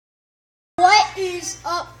is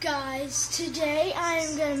up, guys? Today I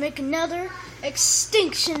am gonna make another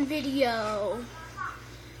Extinction video.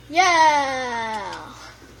 Yeah.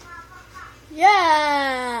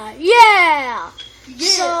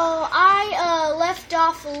 So I left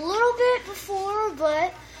off a little bit before,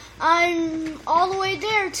 but I'm all the way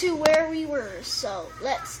there to where we were. So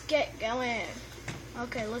let's get going.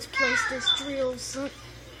 Okay, let's place this drill.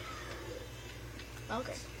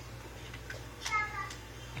 Okay.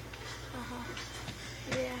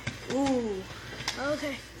 Yeah. Ooh.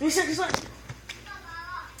 Okay. 3 seconds left.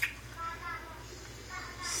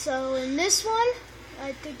 So in this one,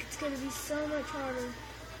 I think it's gonna be so much harder.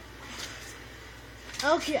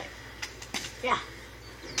 Okay. Yeah.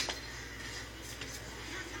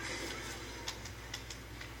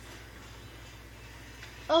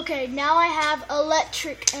 Okay, now I have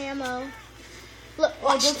electric ammo. Look,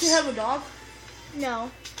 Oh, don't you have a dog?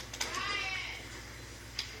 No.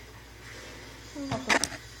 Okay.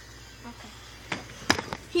 Okay.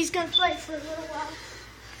 He's gonna play for a little while.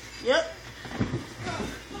 Yep.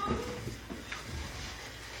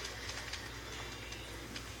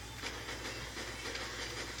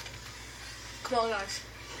 Come on, guys.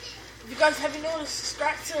 If you guys haven't noticed,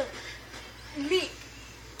 subscribe to me,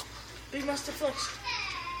 Big Master Flex.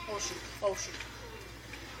 Oh shoot! Oh shoot!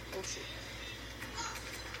 Oh shoot!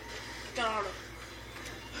 Get out of it!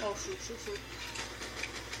 Oh shoot! Shoot! Shoot!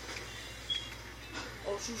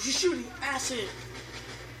 Oh shoot! She's shooting acid.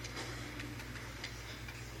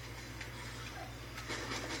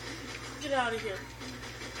 Get out of here!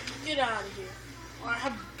 Get out of here! I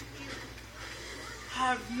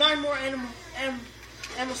have 9 more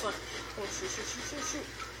animals left. Oh shoot! Shoot! Shoot! Shoot! Shoot!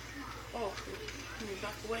 Oh, let me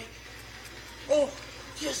back away. Oh,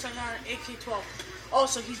 yes, I got an AK-12. Oh,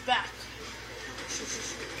 so he's back. Shoot! Shoot!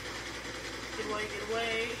 Shoot! Get away! Get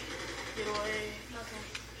away! Get away! Okay.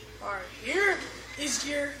 All right, here is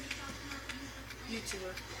your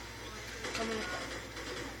YouTuber coming in.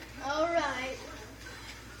 All right.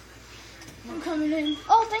 I'm coming in.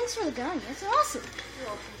 Oh, thanks for the gun. That's awesome. You're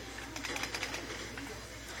welcome.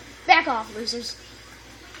 Back off, losers.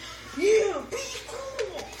 Yeah, be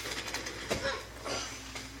cool.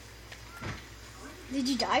 Did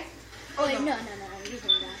you die? Oh, wait, no. no, you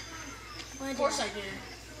didn't die. Why Of course did I did.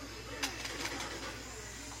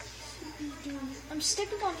 I'm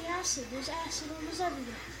sticking on the acid. There's acid almost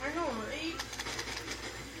everywhere. I know, right?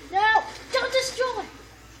 No! Don't destroy!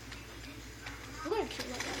 I'm gonna kill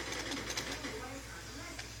that guy.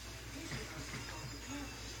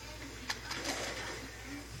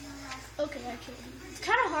 Okay, I killed him. It's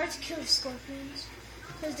kind of hard to kill the scorpions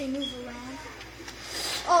because they move around.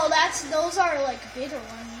 Oh, those are like bigger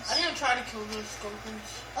ones. I didn't try to kill those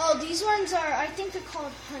scorpions. Oh, these ones are, I think they're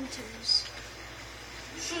called hunters.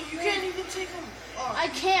 Shit, you can't even take them. Oh. I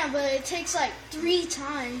can, but it takes like 3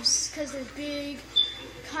 times because they're big.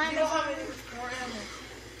 Kind You don't of have hard. any more ammo.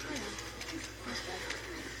 I know. That's bad.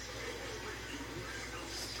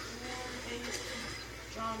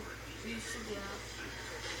 John, please sit down.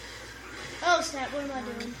 Oh snap! What am I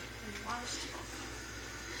doing?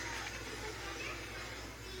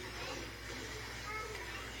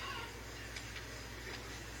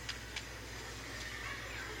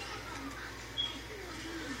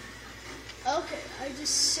 Okay, I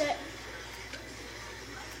just set.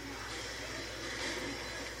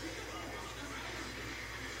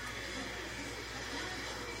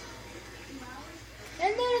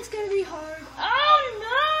 And then it's gonna be hard. Oh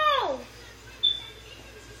no!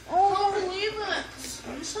 I don't believe it.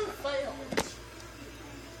 Mission failed.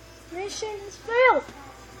 Mission has failed.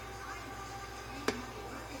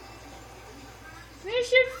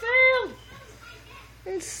 Mission failed.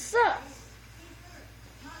 It sucks.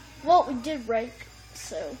 Well, we did rank,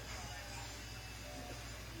 so.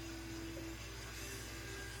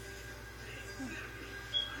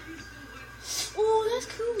 Oh, that's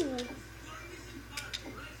cool.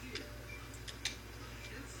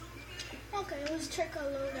 Okay, let's check our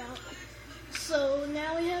loadout. So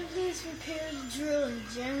now we have this: repair, drill, and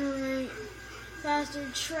generate. Faster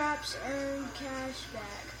traps, earn cash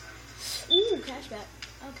back. Ooh, cash back.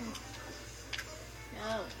 Okay.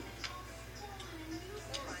 No.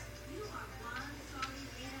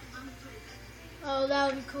 Oh, that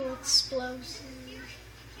would be cool. Explosive.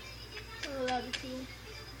 Oh, that would be cool.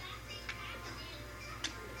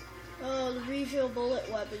 Oh, the refill bullet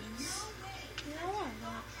weapons. Yeah, I want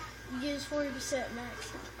that. You get 40%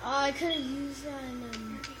 max. Oh, I could have used that in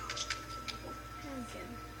okay.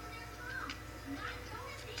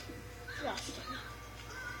 Gosh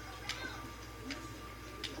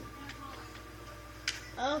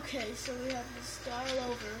dang. Okay, so we have to start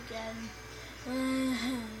over again.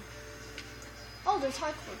 Oh, there's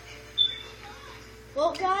hardcore.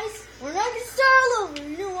 Well, guys, we're not gonna start all over.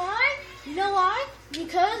 You know why? You know why?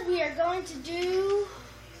 Because we are going to do.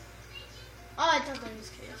 Oh, I thought that was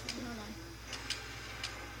chaos. Never mind.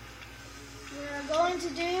 We are going to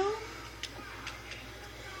do.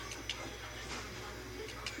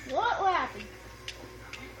 What happened?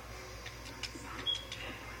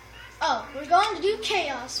 Oh, we're going to do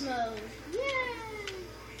chaos mode. Yay!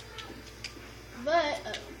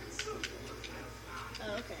 But,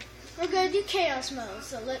 okay. We're going to do chaos mode,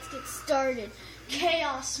 so let's get started.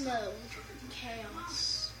 Chaos mode.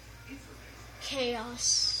 Chaos.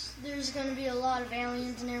 Chaos. There's going to be a lot of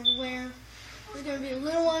aliens and everywhere. There's going to be the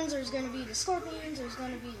little ones, there's going to be the scorpions, there's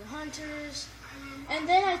going to be the hunters. And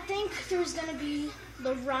then I think there's going to be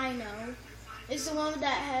the rhino. It's the one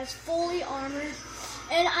that has fully armored.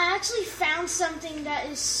 And I actually found something that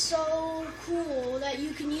is so cool that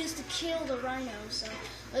you can use to kill the rhino. So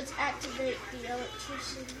let's activate the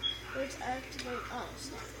electricity. Let's activate. Oh,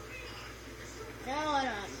 snap. No, I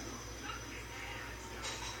don't.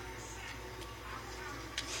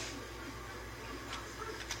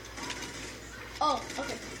 Oh,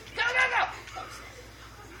 okay. Go, go, go! Oh, snap.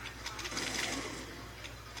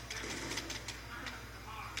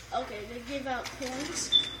 Okay, they give out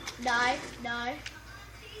coins. Die, die.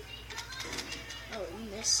 Oh, you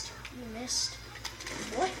missed. You missed.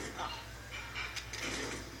 What?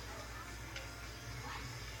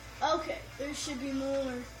 Oh. Okay, there should be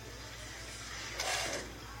more.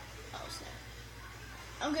 Oh, snap.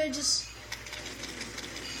 I'm gonna just.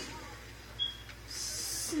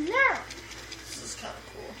 Snap! This is kind of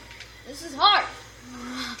cool. This is hard.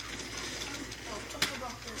 Oh, talk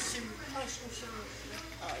about this in high school simulator.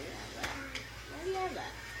 Oh, you have that. Why do you have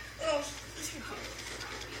that? Oh, this is cool.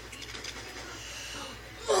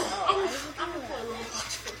 I'm gonna play a little box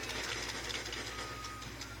for you.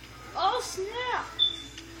 Oh, snap!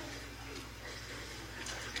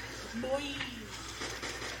 Boy.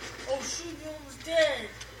 Oh, shoot, you almost dead.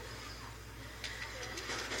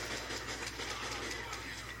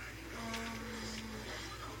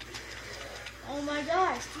 Oh my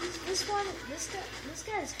gosh, this guy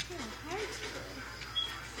is kind of hard today.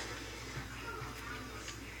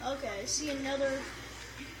 Okay, see another.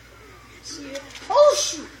 See it. Oh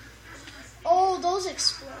shoot! Oh, those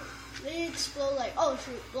explode. They explode like. Oh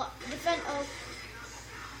shoot! Block. Defend. Oh.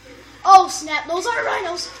 Oh snap! Those are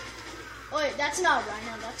rhinos. Oh, wait, that's not a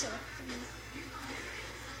rhino. That's a.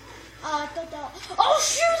 I thought that. Oh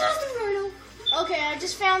shoot! That's the rhino. Okay, I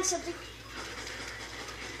just found something.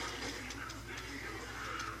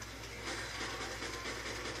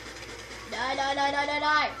 Die, die, die, die, die,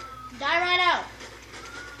 die. Die right now.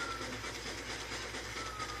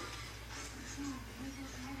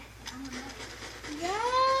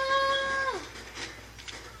 Yeah.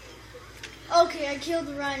 Okay, I killed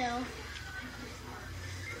the rhino.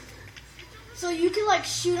 So you can like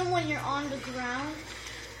shoot him when you're on the ground.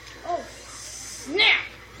 Oh, snap.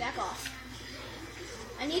 Back off.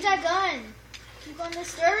 I need that gun. Keep on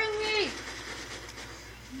disturbing me.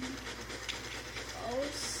 Oh,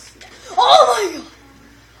 snap. Oh my god!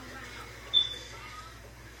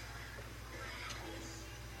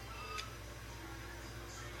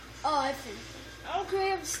 Oh, I think.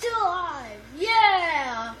 Okay, I'm still alive.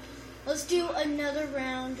 Yeah! Let's do another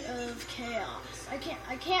round of chaos. I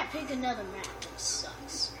can't pick another map. It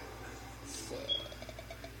sucks.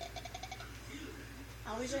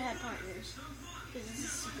 I wish I had partners. Because this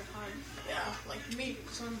is super hard. Yeah, like me,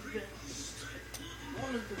 because I'm the best.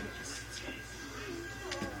 One of the best.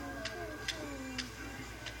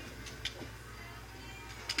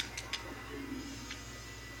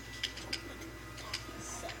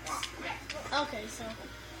 Okay, so.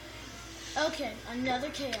 Okay, another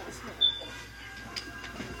chaos mode.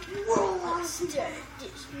 Whoa, let's start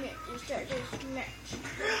this match. Let's start this match.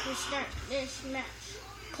 Let's start this match.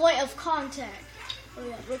 Point of contact. Oh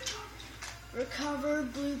yeah, recover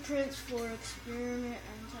blueprints for experiment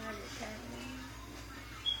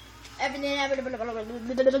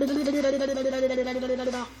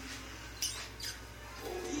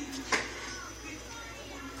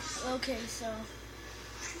Okay, so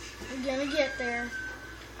we're gonna get there.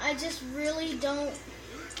 I just really don't.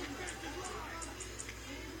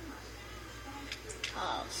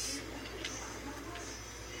 Oh, let's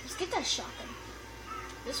get that shotgun.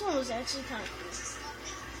 This one was actually kind of cool.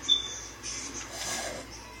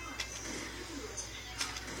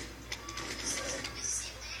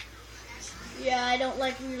 Yeah, I don't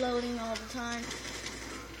like reloading all the time.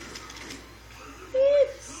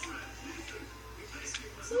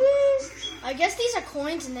 I guess these are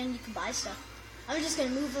coins and then you can buy stuff. I'm just gonna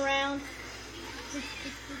move around.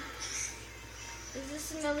 Is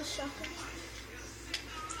this another shotgun?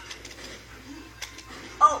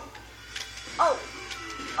 Oh! Oh!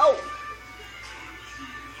 Oh!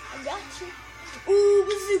 I got you. Ooh,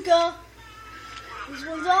 bazooka. This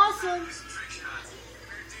one's awesome.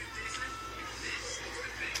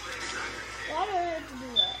 Why do I have to do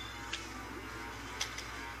that?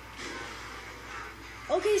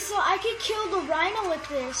 Okay, so I could kill the rhino with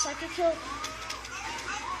this. I could kill...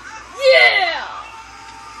 Yeah!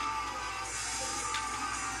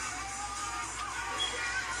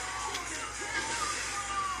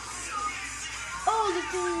 Oh, the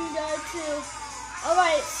thing died too.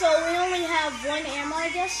 Alright, so we only have one ammo, I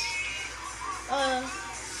guess.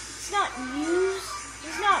 It's not used.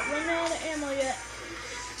 It's not running out of ammo yet.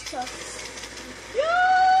 So... Yeah!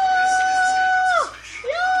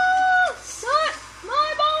 Yeah! Suck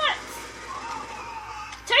my bullets!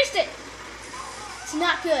 Taste it! It's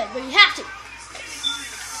not good, but you have to.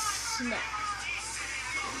 Snap.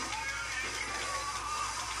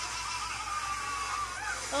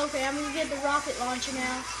 Okay, I'm gonna get the rocket launcher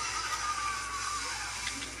now.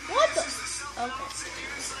 What the? Okay.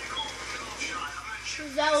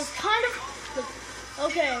 That was kind of...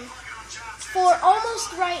 Okay. For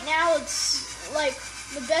almost right now, it's like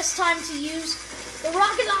the best time to use the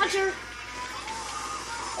rocket launcher.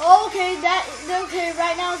 Okay,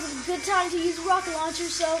 right now is a good time to use the rocket launcher,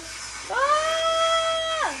 so...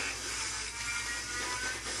 Ah!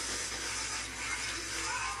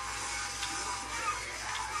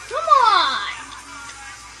 Come on!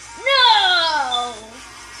 No!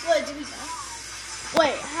 Wait, did we die?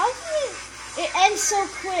 Wait, how did it end so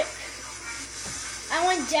quick? I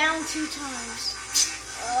went down 2 times.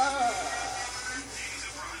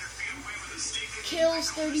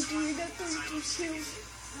 Kills 33, we got 33 kills.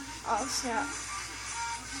 Oh snap.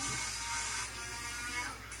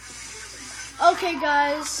 Okay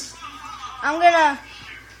guys, I'm gonna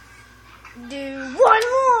do one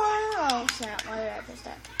more. Oh snap, why did I press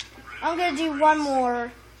that? I'm gonna do one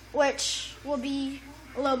more, which will be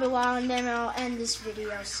a little bit while, and then I'll end this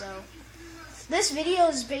video. So this video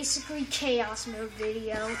is basically chaos mode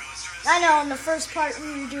video. I know in the first part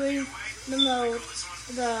we were doing the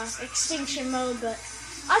extinction mode, but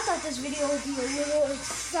I thought this video would be a little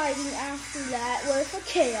exciting after that with a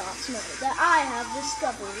chaos mode that I have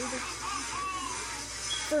discovered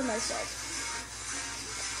for myself.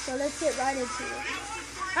 So let's get right into it.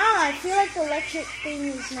 I feel like the electric thing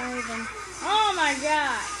is not even... Oh my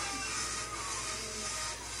god!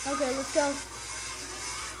 Okay, let's go.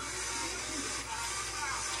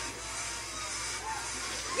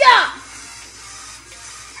 Yeah!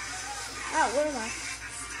 Oh, where am I?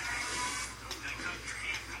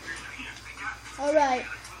 Alright.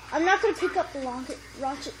 I'm not going to pick up the rocket...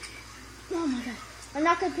 Oh my god. I'm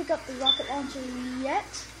not going to pick up the rocket launcher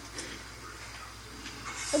yet.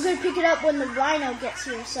 I'm going to pick it up when the rhino gets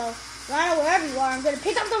here. So, rhino, wherever you are, I'm going to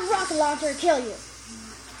pick up the rocket launcher and kill you.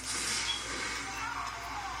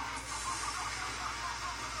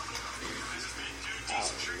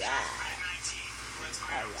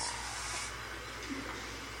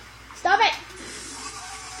 Stop it!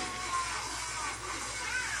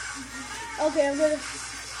 Okay, I'm gonna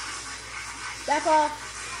back off.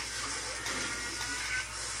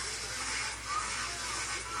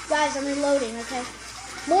 Guys, I'm reloading, okay?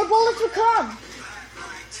 More bullets will come!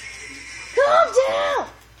 Calm down!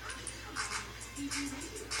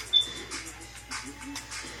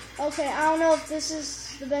 Okay, I don't know if this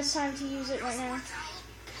is the best time to use it right now.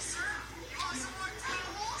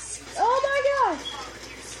 Oh my gosh!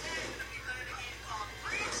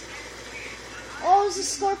 Oh, is the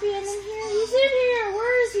scorpion in here? He's in here!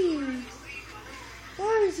 Where is he?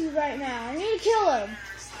 Where is he right now? I need to kill him.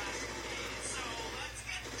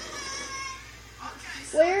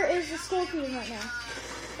 Where is the scorpion right now?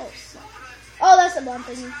 Oh, snap. Oh, that's the one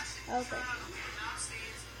thingy. Okay.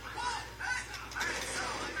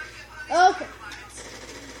 Okay.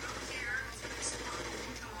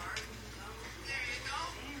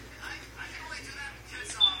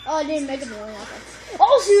 Oh, I didn't make a million. Okay.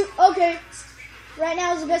 Oh, shoot. Okay. Right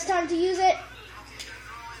now is the best time to use it.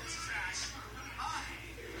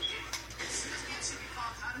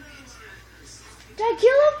 Did I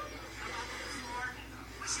kill him?